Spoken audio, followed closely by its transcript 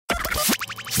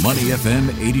Money FM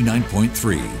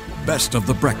 89.3, best of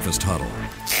the breakfast huddle.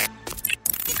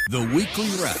 The weekly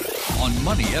wrap on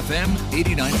Money FM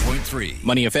 89.3.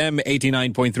 Money FM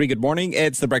 89.3. Good morning.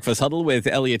 It's the Breakfast Huddle with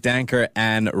Elliot Danker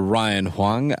and Ryan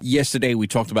Huang. Yesterday, we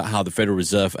talked about how the Federal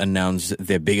Reserve announced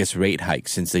their biggest rate hike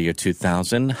since the year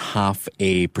 2000, half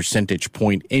a percentage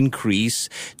point increase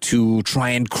to try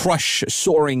and crush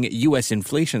soaring U.S.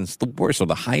 inflation. It's the worst or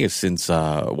the highest since,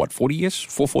 40 years?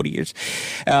 40 years?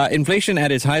 Inflation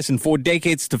at its highest in 4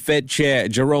 decades. The Fed Chair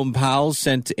Jerome Powell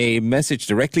sent a message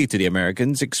directly to the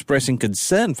Americans expressing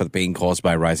concern for the pain caused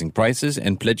by rising prices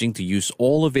and pledging to use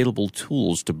all available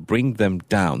tools to bring them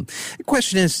down. The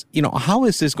question is, how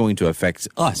is this going to affect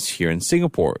us here in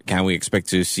Singapore? Can we expect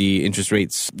to see interest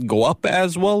rates go up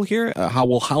as well here? How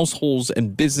will households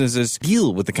and businesses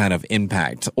deal with the kind of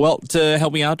impact? Well, to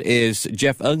help me out is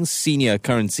Jeff Ng, Senior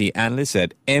Currency Analyst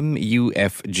at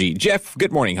MUFG. Jeff,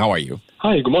 good morning. How are you?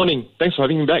 Hi, good morning. Thanks for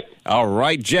having me back. All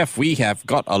right, Jeff, we have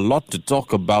got a lot to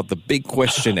talk about. The big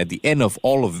question at the end of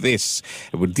all of this,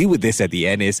 and we'll deal with this at the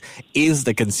end, is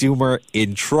the consumer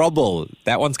in trouble?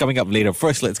 That one's coming up later.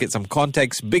 First, let's get some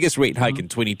context. Biggest rate hike in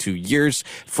 22 years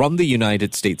from the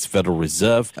United States Federal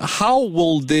Reserve. How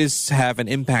will this have an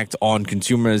impact on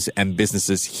consumers and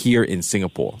businesses here in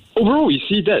Singapore? Overall, we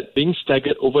see that being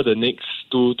staggered over the next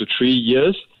 2 to 3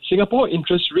 years. Singapore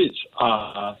interest rates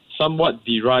are somewhat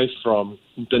derived from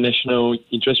international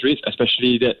interest rates,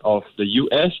 especially that of the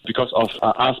US, because of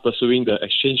us pursuing the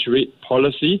exchange rate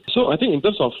policy. So I think in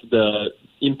terms of the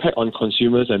impact on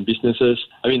consumers and businesses,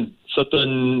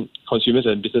 certain consumers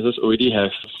and businesses already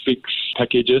have fixed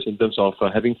packages in terms of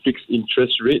having fixed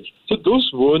interest rates. So those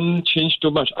won't change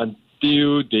too much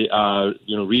until they are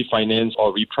refinanced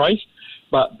or repriced.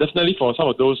 But definitely for some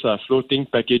of those floating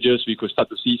packages, we could start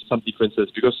to see some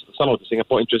differences because some of the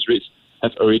Singapore interest rates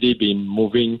have already been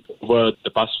moving over the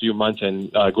past few months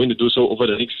and going to do so over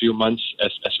the next few months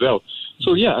as well.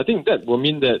 So yeah, I think that will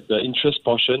mean that the interest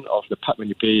portion of the part when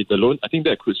you pay the loan, I think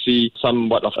that could see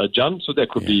somewhat of a jump. So that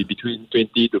could be between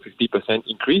 20 to 50%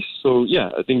 increase. So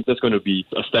yeah, I think that's going to be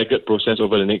a staggered process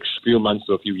over the next few months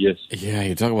to a few years. Yeah,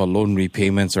 you talk about loan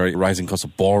repayments, or rising cost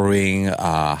of borrowing,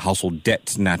 household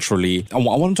debt naturally. I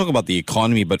want to talk about the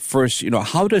economy, but first,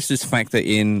 how does this factor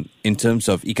in terms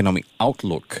of economic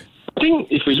outlook? I think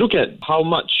if we look at how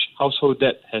much household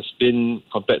debt has been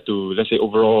compared to, let's say,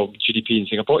 overall GDP in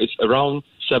Singapore, it's around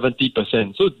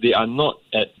 70%. So they are not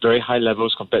at very high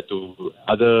levels compared to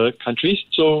other countries.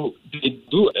 So they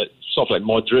do at sort of like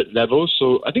moderate levels.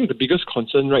 So I think the biggest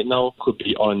concern right now could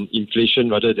be on inflation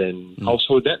rather than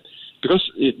household debt.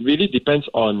 Because it really depends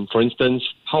on, for instance,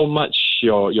 how much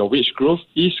your wage growth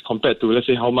is compared to, let's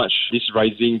say, how much this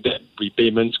rising debt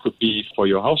repayments could be for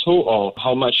your household, or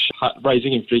how much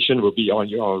rising inflation will be on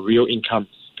your real income.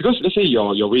 Because let's say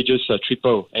your wages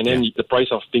triple and then the price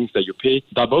of things that you pay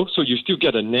double, so you still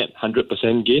get a net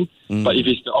 100% gain. But if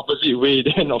it's the opposite way,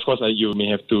 then of course you may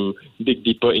have to dig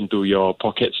deeper into your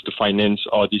pockets to finance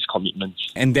all these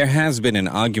commitments. And there has been an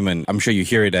argument, I'm sure you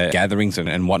hear it at gatherings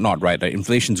and whatnot, right? That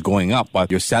inflation's going up, but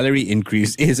your salary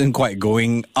increase isn't quite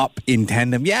going up in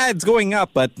tandem. Yeah, it's going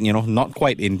up, but not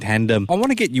quite in tandem. I want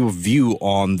to get your view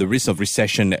on the risk of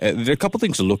recession. There are a couple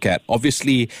things to look at.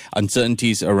 Obviously,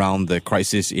 uncertainties around the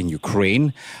crisis in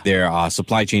Ukraine. There are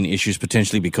supply chain issues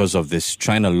potentially because of this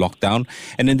China lockdown.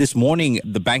 And then this morning,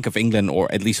 the Bank of England,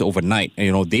 or at least overnight,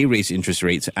 they raised interest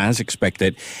rates as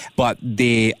expected, but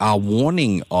they are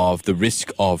warning of the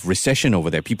risk of recession over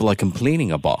there. People are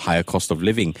complaining about higher cost of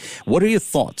living. What are your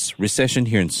thoughts? Recession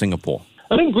here in Singapore?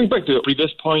 I think going back to the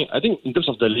previous point, I think in terms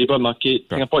of the labour market,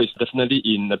 Singapore is definitely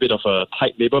in a bit of a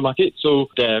tight labour market. So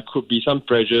there could be some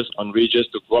pressures on wages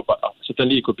to go up, but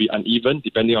certainly it could be uneven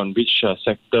depending on which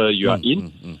sector you are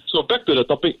in. So back to the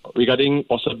topic regarding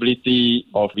possibility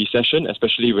of recession,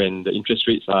 especially when the interest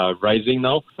rates are rising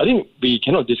now. I think we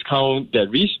cannot discount that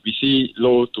risk. We see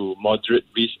low to moderate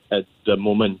risk at the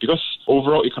moment because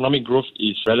overall economic growth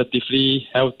is relatively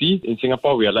healthy. In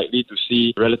Singapore, we are likely to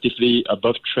see relatively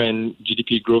above trend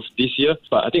GDP growth this year.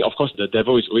 But I think, of course, the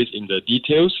devil is always in the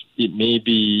details. It may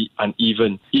be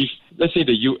uneven. If, let's say,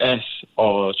 the US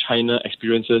or China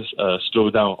experiences a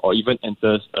slowdown or even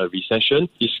enters a recession,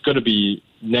 it's going to be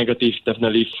negative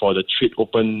definitely for the trade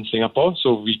open Singapore.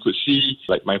 So we could see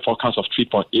like my forecast of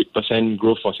 3.8%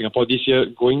 growth for Singapore this year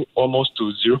going almost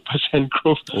to 0%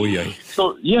 growth. Oh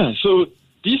yeah. So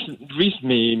these risks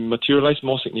may materialize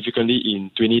more significantly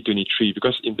in 2023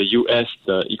 because in the US,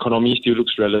 the economy still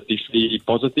looks relatively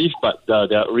positive, but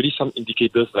there are already some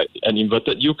indicators like an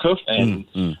inverted yield curve, and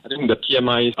I think the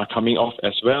PMIs are coming off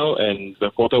as well, and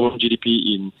the quarter one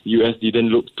GDP in US didn't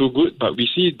look too good, but we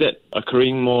see that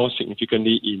occurring more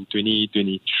significantly in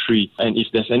 2023. And if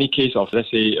there's any case of,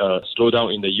 let's say, a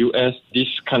slowdown in the US, this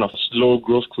kind of slow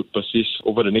growth could persist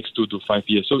over the next 2 to 5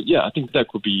 years. So yeah, I think that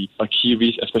could be a key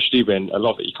risk, especially when a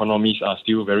lot of the economies are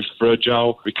still very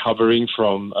fragile, recovering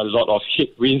from a lot of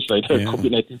headwinds like the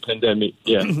COVID-19 pandemic.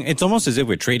 Yeah. It's almost as if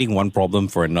we're trading one problem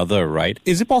for another, right?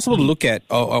 Is it possible to look at,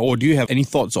 or do you have any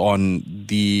thoughts on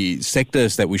the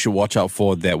sectors that we should watch out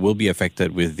for that will be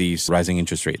affected with these rising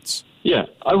interest rates? Yeah,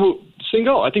 I would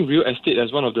single out, I think, real estate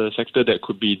as one of the sectors that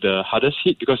could be the hardest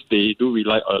hit because they do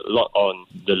rely a lot on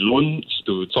the loans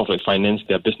to sort of like finance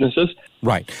their businesses.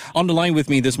 Right. On the line with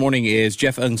me this morning is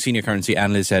Jeff Ng, Senior Currency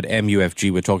Analyst at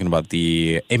MUFG. We're talking about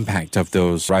the impact of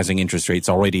those rising interest rates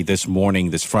already this morning,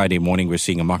 this Friday morning. We're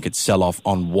seeing a market sell-off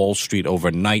on Wall Street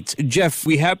overnight. Jeff,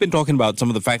 we have been talking about some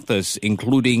of the factors,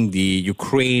 including the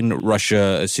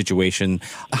Ukraine-Russia situation.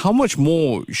 How much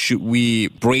more should we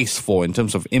brace for in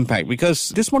terms of impact? Because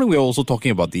this morning we're also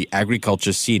talking about the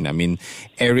agriculture scene. I mean,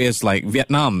 areas like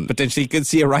Vietnam potentially could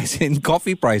see a rise in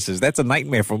coffee prices. That's a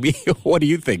nightmare for me. What do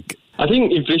you think? I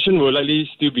think inflation will likely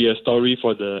still be a story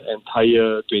for the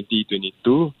entire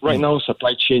 2022. Right now,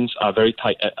 supply chains are very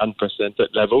tight at unprecedented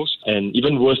levels, and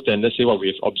even worse than, let's say, what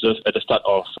we've observed at the start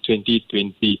of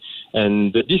 2020.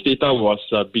 And this data was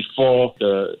before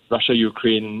the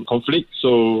Russia-Ukraine conflict.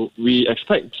 So we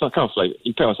expect some kind of like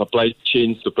impact on supply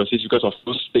chains to persist because of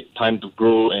those take time to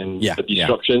grow, and the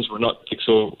disruptions will not take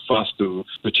so fast to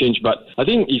change. But I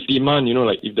think if demand,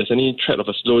 like if there's any threat of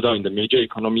a slowdown in the major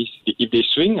economies, if they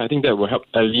swing, I think that will help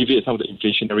alleviate some of the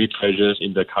inflationary pressures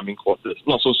in the coming quarters.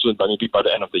 Not so soon, but maybe by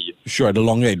the end of the year. Sure, the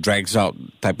longer it drags out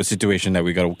type of situation that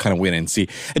we got to kind of wait and see.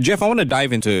 Jeff, I want to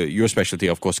dive into your specialty,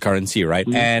 of course, currency, right?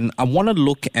 Mm-hmm. And I want to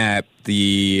look at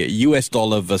the US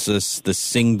dollar versus the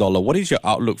Sing dollar. What is your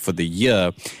outlook for the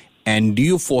year? And do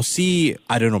you foresee,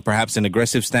 I don't know, perhaps an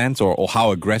aggressive stance, or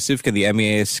how aggressive can the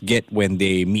MAS get when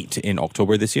they meet in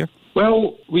October this year?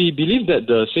 Well, we believe that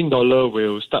the Sing dollar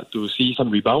will start to see some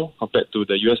rebound compared to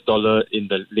the US dollar in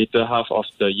the later half of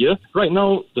the year. Right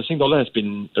now, the Sing dollar has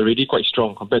been already quite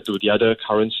strong compared to the other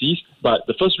currencies, but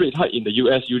the first rate hike in the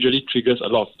US usually triggers a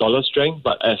lot of dollar strength,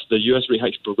 but as the US rate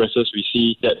hikes progresses, we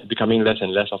see that becoming less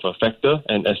and less of a factor,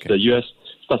 and as the US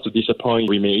starts to disappoint,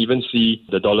 we may even see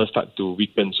the dollar start to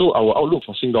weaken. So our outlook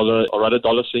for Sing dollar, or rather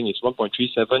dollar Sing, is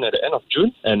 1.37 at the end of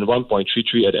June and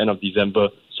 1.33 at the end of December,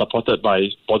 supported by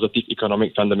positive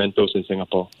economic fundamentals in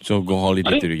Singapore. So go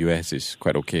holiday to the US is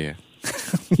quite okay.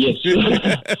 Yes,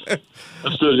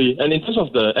 absolutely. And in terms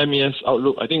of the MAS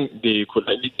outlook, I think they could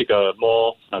likely take a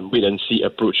more wait-and-see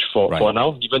approach for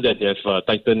now, given that they have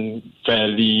tightened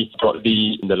fairly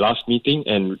broadly in the last meeting.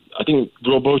 And I think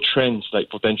global trends like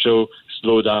potential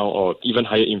slowdown or even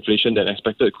higher inflation than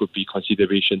expected could be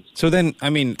considerations. So then, I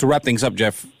mean, to wrap things up,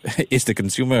 Jeff, is the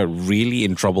consumer really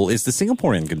in trouble? Is the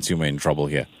Singaporean consumer in trouble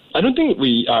here? I don't think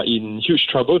we are in huge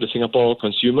trouble, the Singapore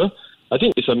consumer. I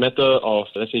think it's a matter of,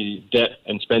 let's say, debt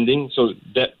and spending. So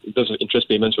debt in terms of interest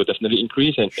payments will definitely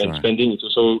increase, and spending is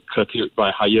also curtailed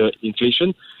by higher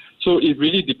inflation. So it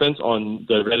really depends on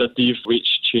the relative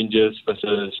wage changes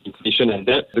versus inflation and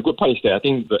debt. The good part is that I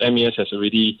think the MAS has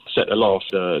already set a lot of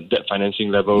the debt financing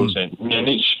levels and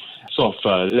managed sort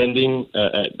of lending,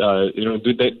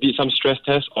 did some stress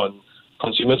tests on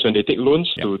consumers when they take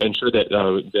loans to ensure that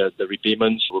the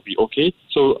repayments will be okay.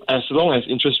 So as long as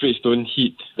interest rates don't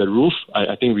hit the roof,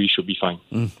 I think we should be fine.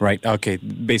 Right. Okay.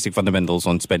 Basic fundamentals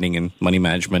on spending and money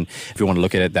management, if you want to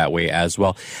look at it that way as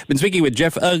well. Been speaking with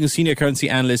Jeff Ng, Senior Currency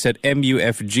Analyst at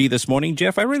MUFG this morning.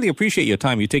 Jeff, I really appreciate your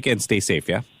time. You take care and stay safe,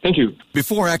 yeah? Thank you.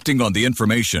 Before acting on the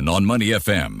information on Money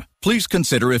FM, please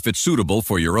consider if it's suitable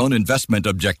for your own investment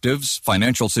objectives,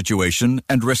 financial situation,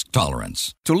 and risk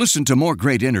tolerance. To listen to more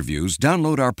great interviews,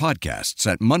 download our podcasts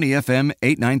at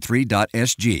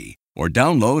moneyfm893.sg or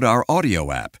download our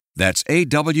audio app. That's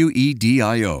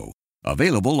AWEDIO.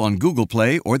 Available on Google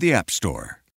Play or the App Store.